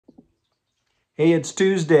Hey, it's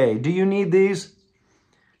Tuesday. Do you need these?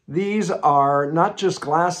 These are not just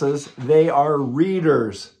glasses, they are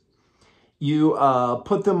readers. You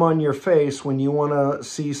put them on your face when you want to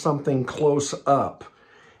see something close up.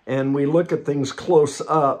 And we look at things close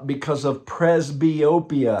up because of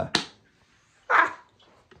presbyopia.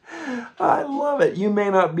 I love it. You may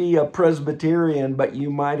not be a Presbyterian, but you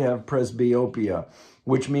might have presbyopia,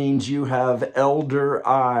 which means you have older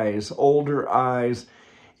eyes,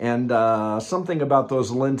 and something about those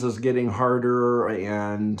lenses getting harder,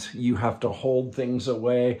 and you have to hold things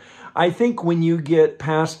away. I think when you get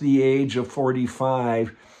past the age of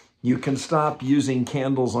 45, you can stop using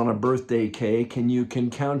candles on a birthday cake, and you can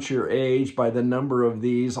count your age by the number of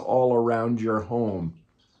these all around your home.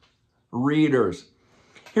 Readers.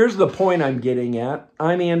 Here's the point I'm getting at.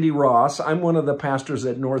 I'm Andy Ross. I'm one of the pastors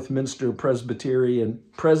at Northminster Presbyterian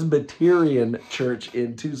Church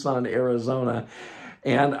in Tucson, Arizona.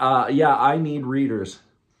 And yeah, I need readers.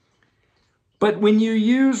 But when you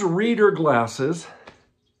use reader glasses,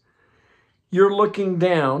 you're looking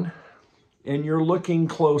down and you're looking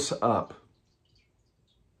close up.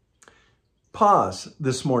 Pause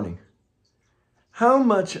this morning. How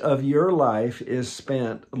much of your life is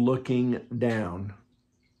spent looking down?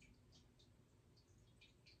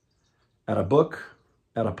 At a book,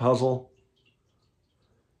 at a puzzle,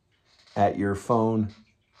 at your phone.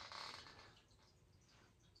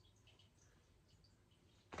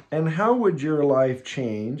 And how would your life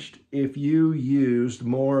change if you used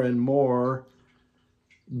more and more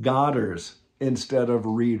God-ers instead of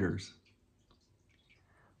readers?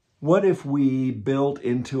 What if we built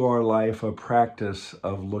into our life a practice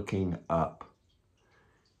of looking up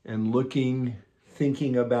and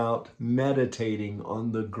thinking about meditating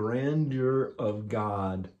on the grandeur of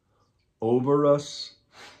God over us,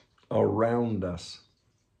 around us,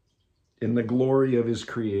 in the glory of his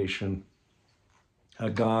creation? A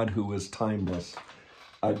God who is timeless,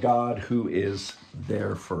 a God who is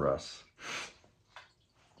there for us.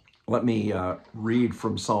 Let me read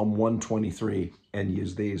from Psalm 123 and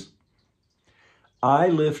use these. I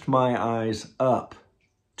lift my eyes up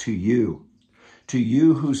to you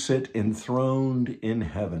who sit enthroned in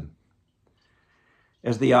heaven.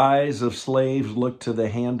 As the eyes of slaves look to the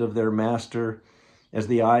hand of their master, as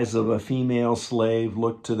the eyes of a female slave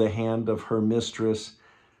look to the hand of her mistress,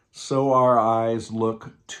 so our eyes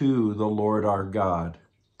look to the Lord our God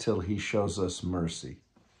till he shows us mercy.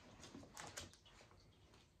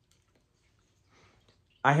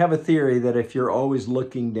 I have a theory that if you're always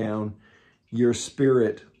looking down, your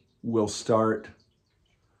spirit will start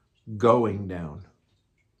going down.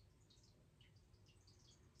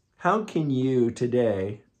 How can you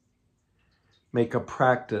today make a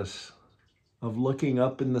practice of looking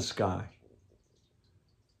up in the sky,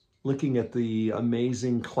 looking at the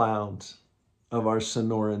amazing clouds of our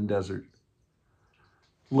Sonoran desert,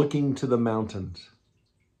 looking to the mountains,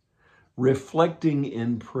 reflecting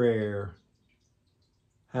in prayer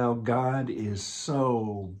how God is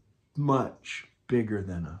so much bigger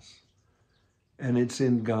than us. And it's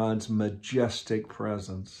in God's majestic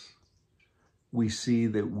presence we see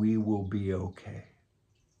that we will be okay.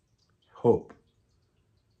 Hope,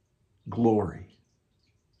 glory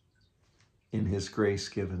in his grace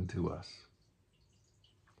given to us.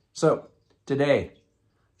 So today,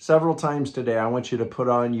 several times today, I want you to put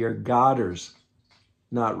on your God-ers,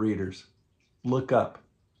 not readers. Look up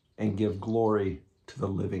and give glory to the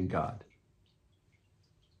living God.